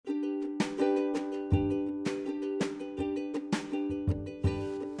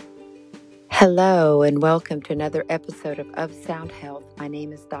Hello, and welcome to another episode of Sound Health. My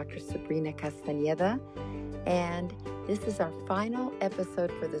name is Dr. Sabrina Castañeda, and this is our final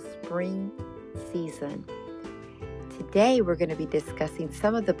episode for the spring season. Today, we're going to be discussing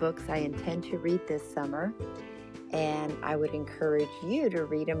some of the books I intend to read this summer, and I would encourage you to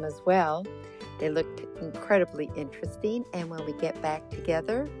read them as well. They looked incredibly interesting, and when we get back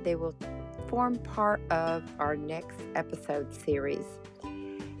together, they will form part of our next episode series.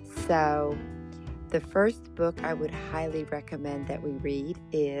 So, the first book I would highly recommend that we read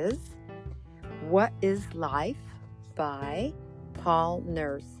is What is Life by Paul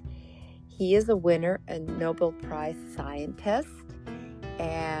Nurse. He is a winner, a Nobel Prize scientist,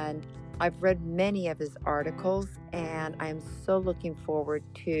 and I've read many of his articles, and I'm so looking forward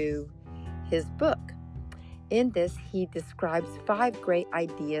to his book. In this, he describes 5 great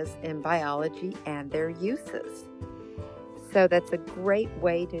ideas in biology and their uses. So that's a great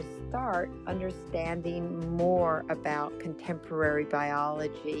way to start understanding more about contemporary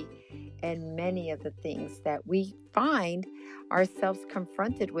biology and many of the things that we find ourselves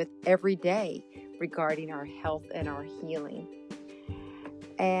confronted with every day regarding our health and our healing.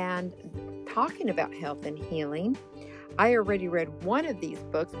 And talking about health and healing, I already read one of these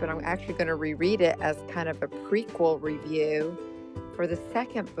books, but I'm actually going to reread it as kind of a prequel review for the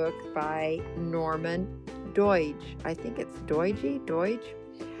second book by Norman Doidge. I think it's Doidge.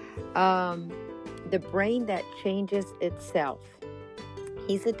 The Brain That Changes Itself.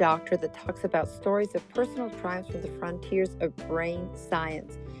 He's a doctor that talks about stories of personal triumphs from the frontiers of brain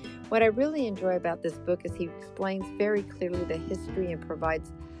science. What I really enjoy about this book is he explains very clearly the history and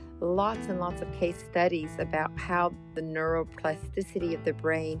provides lots and lots of case studies about how the neuroplasticity of the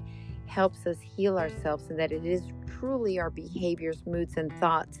brain helps us heal ourselves, and that it is truly our behaviors, moods, and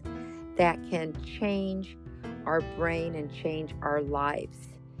thoughts that can change our brain and change our lives.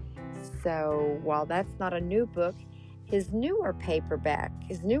 So while that's not a new book, his newer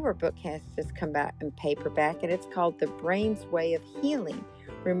book has just come out in paperback, and it's called The Brain's Way of Healing: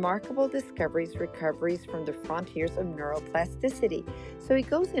 Remarkable Discoveries, Recoveries from the Frontiers of Neuroplasticity. So he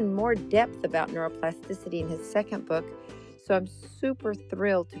goes in more depth about neuroplasticity in his second book. So I'm super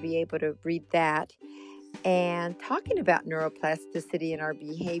thrilled to be able to read that. And talking about neuroplasticity and our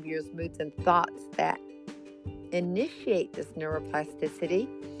behaviors, moods, and thoughts that initiate this neuroplasticity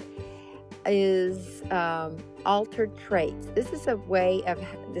is altered traits. This is a way of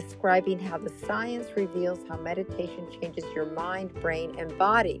describing how the science reveals how meditation changes your mind, brain, and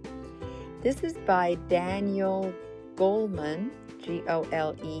body. This is by Daniel Goleman,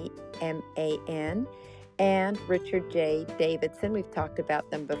 Goleman, and Richard J. Davidson. We've talked about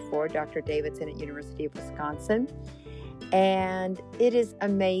them before, Dr. Davidson at University of Wisconsin. And it is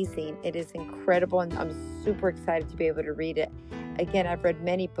amazing. It is incredible, and I'm super excited to be able to read it. Again, I've read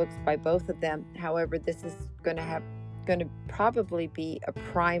many books by both of them. However, this is going to probably be a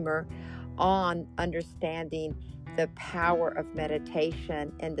primer on understanding the power of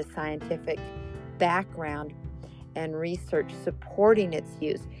meditation and the scientific background and research supporting its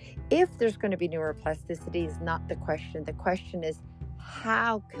use. If there's going to be neuroplasticity is not the question. The question is,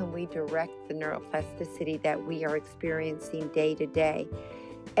 how can we direct the neuroplasticity that we are experiencing day to day?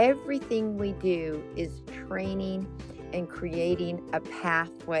 Everything we do is training and creating a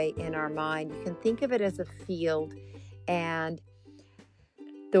pathway in our mind. You can think of it as a field, and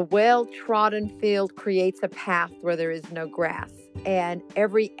the well-trodden field creates a path where there is no grass. And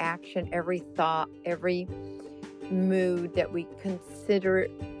every action, every thought, every mood that we consider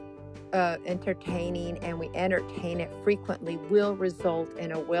entertaining, and we entertain it frequently, will result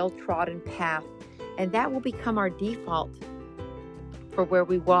in a well-trodden path, and that will become our default for where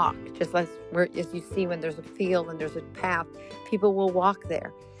we walk. Just as you see, when there's a field and there's a path, people will walk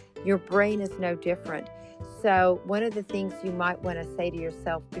there. Your brain is no different. So one of the things you might want to say to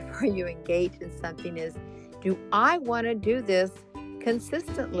yourself before you engage in something is, do I want to do this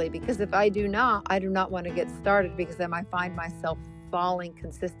consistently? Because if I do not want to get started, because I might find myself falling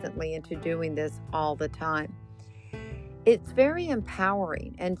consistently into doing this all the time. It's very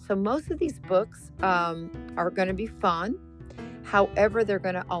empowering. And so most of these books are going to be fun. However, they're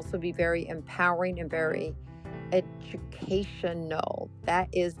going to also be very empowering and very educational. That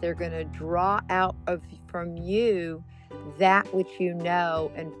is, they're going to draw out from you that which you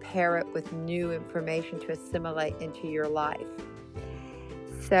know and pair it with new information to assimilate into your life.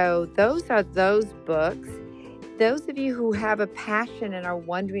 So those are those books. Those of you who have a passion and are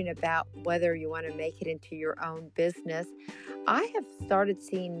wondering about whether you want to make it into your own business, I have started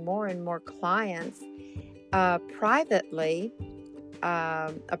seeing more and more clients privately,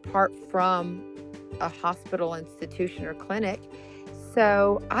 apart from a hospital, institution, or clinic,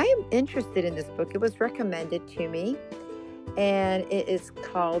 So I am interested in this book. It was recommended to me, and it is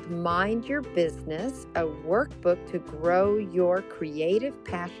called Mind Your Business, a workbook to grow your creative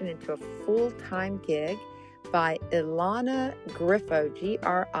passion into a full-time gig by Ilana Griffo,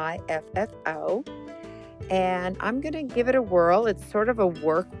 Griffo. And I'm going to give it a whirl. It's sort of a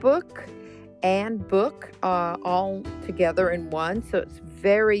workbook and book all together in one. So it's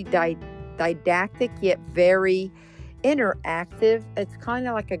very didactic, yet very interactive. It's kind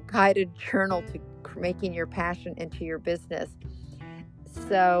of like a guided journal to making your passion into your business.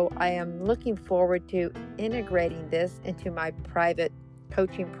 So I am looking forward to integrating this into my private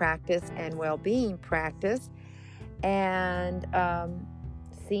coaching practice and well-being practice, and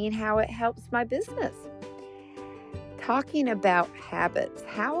seeing how it helps my business. Talking about habits,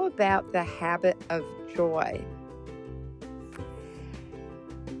 how about the habit of joy?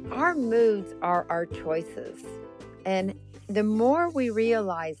 Our moods are our choices. And the more we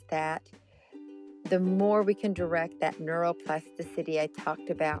realize that, the more we can direct that neuroplasticity I talked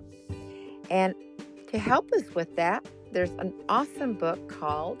about. And to help us with that, there's an awesome book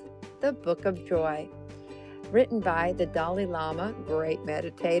called The Book of Joy, written by the Dalai Lama, great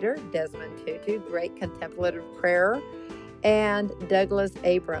meditator, Desmond Tutu, great contemplative prayer, and Douglas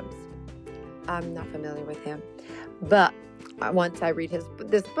Abrams. I'm not familiar with him, but once I read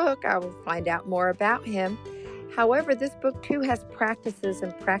this book, I will find out more about him. However, this book too has practices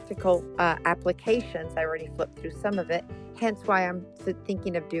and practical applications. I already flipped through some of it, hence why I'm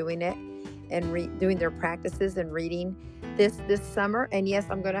thinking of doing it and doing their practices and reading this summer. And yes,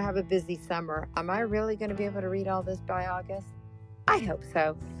 I'm going to have a busy summer. Am I really going to be able to read all this by August? I hope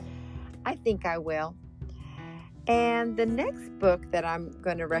so. I think I will. And the next book that I'm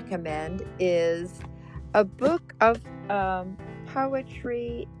going to recommend is a book of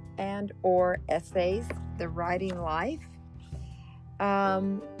poetry and or essays, The Writing Life.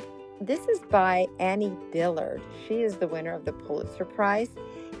 This is by Annie Dillard. She is the winner of the Pulitzer Prize,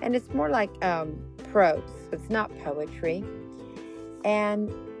 and it's more like prose. It's not poetry.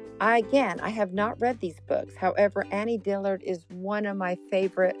 And I have not read these books. However, Annie Dillard is one of my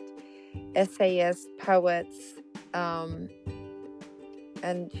favorite essayists, poets, and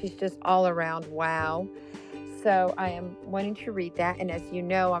she's just all around wow. So I am wanting to read that. And as you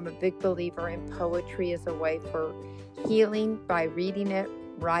know, I'm a big believer in poetry as a way for healing by reading it,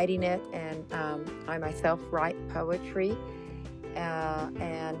 writing it. And I myself write poetry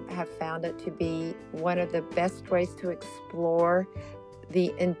and have found it to be one of the best ways to explore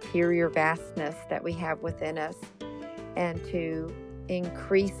the interior vastness that we have within us and to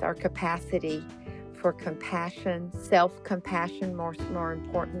increase our capacity for compassion, self-compassion, more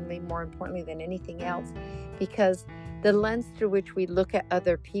importantly than anything else, because the lens through which we look at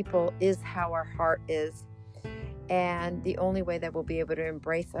other people is how our heart is. And the only way that we'll be able to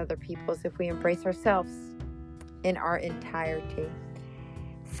embrace other people is if we embrace ourselves in our entirety.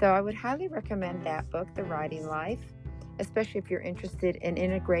 So I would highly recommend that book, The Writing Life, especially if you're interested in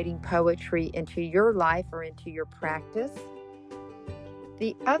integrating poetry into your life or into your practice.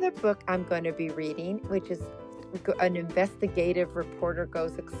 The other book I'm going to be reading, which is an investigative reporter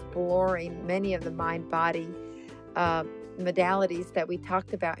goes exploring many of the mind-body modalities that we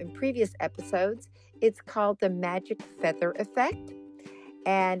talked about in previous episodes. It's called The Magic Feather Effect,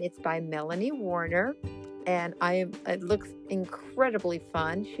 and it's by Melanie Warner. And it looks incredibly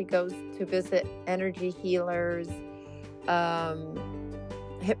fun. She goes to visit energy healers,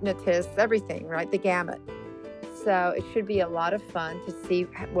 hypnotists, everything, right? The gamut. So it should be a lot of fun to see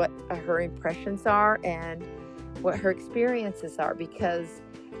what her impressions are and what her experiences are, because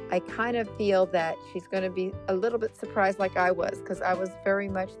I kind of feel that she's going to be a little bit surprised like I was, because I was very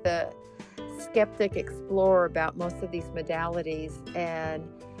much the skeptic explorer about most of these modalities, and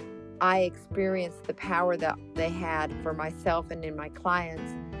I experienced the power that they had for myself and in my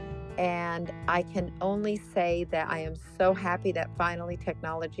clients. And I can only say that I am so happy that finally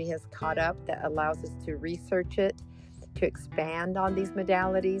technology has caught up that allows us to research it, to expand on these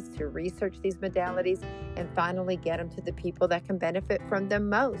modalities, to research these modalities, and finally get them to the people that can benefit from them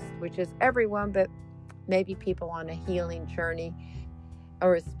most, which is everyone, but maybe people on a healing journey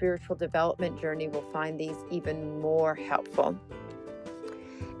or a spiritual development journey will find these even more helpful.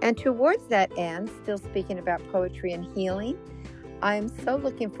 And towards that end, still speaking about poetry and healing, I am so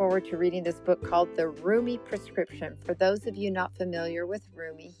looking forward to reading this book called The Rumi Prescription. For those of you not familiar with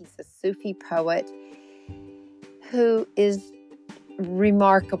Rumi, he's a Sufi poet who is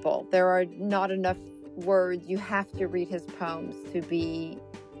remarkable. There are not enough words. You have to read his poems to be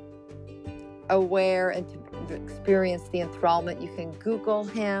aware and to experience the enthrallment. You can Google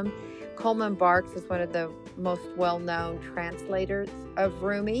him. Coleman Barks is one of the most well-known translators of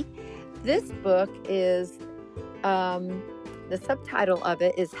Rumi. This book is, the subtitle of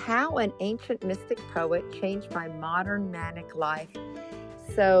it is How an Ancient Mystic Poet Changed My Modern Manic Life.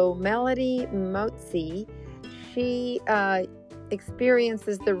 So Melody Motzi, she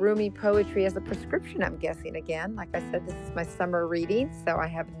experiences the Rumi poetry as a prescription, I'm guessing again. Like I said, this is my summer reading, so I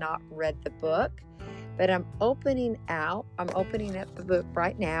have not read the book. But I'm opening up the book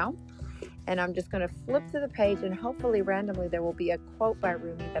right now, and I'm just going to flip to the page, and hopefully randomly there will be a quote by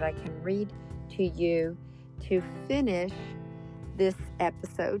Rumi that I can read to you to finish this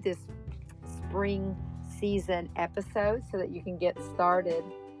episode, this spring season episode, so that you can get started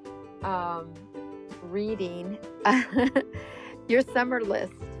reading your summer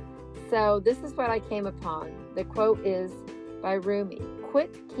list. So this is what I came upon. The quote is by Rumi.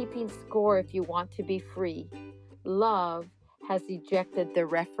 Quit keeping score if you want to be free. Love has ejected the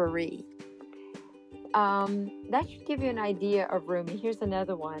referee. That should give you an idea of Rumi. Here's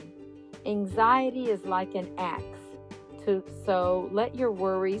another one. Anxiety is like an axe. So let your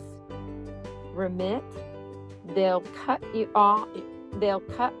worries remit. They'll cut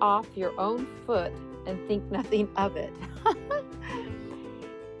off your own foot and think nothing of it.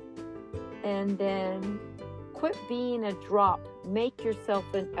 And then quit being a drop. Make yourself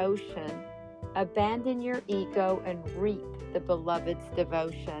an ocean. Abandon your ego and reap the beloved's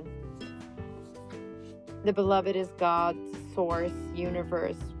devotion. The beloved is God, source,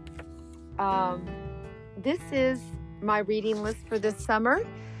 universe. This is my reading list for this summer.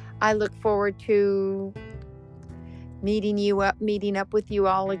 I look forward to meeting up with you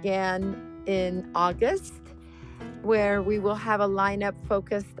all again in August, where we will have a lineup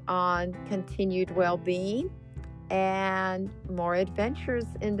focused on continued well-being and more adventures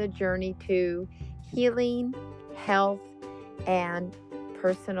in the journey to healing, health, and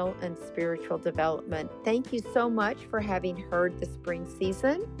personal and spiritual development. Thank you so much for having heard the spring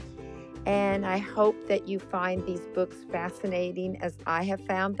season, and I hope that you find these books fascinating as I have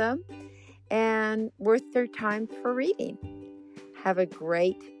found them and worth their time for reading. Have a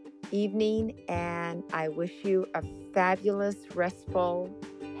great evening, and I wish you a fabulous, restful,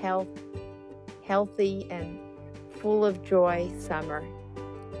 healthy, and full of joy summer.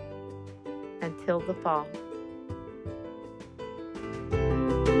 Until the fall.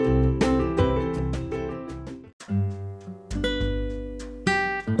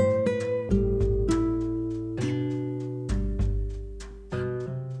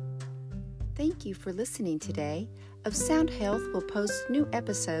 Thank you for listening today. Of Sound Health will post new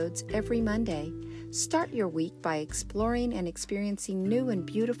episodes every Monday. Start your week by exploring and experiencing new and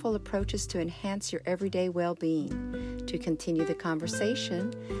beautiful approaches to enhance your everyday well-being. To continue the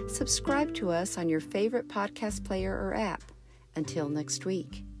conversation, subscribe to us on your favorite podcast player or app. Until next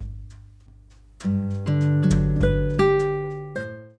week.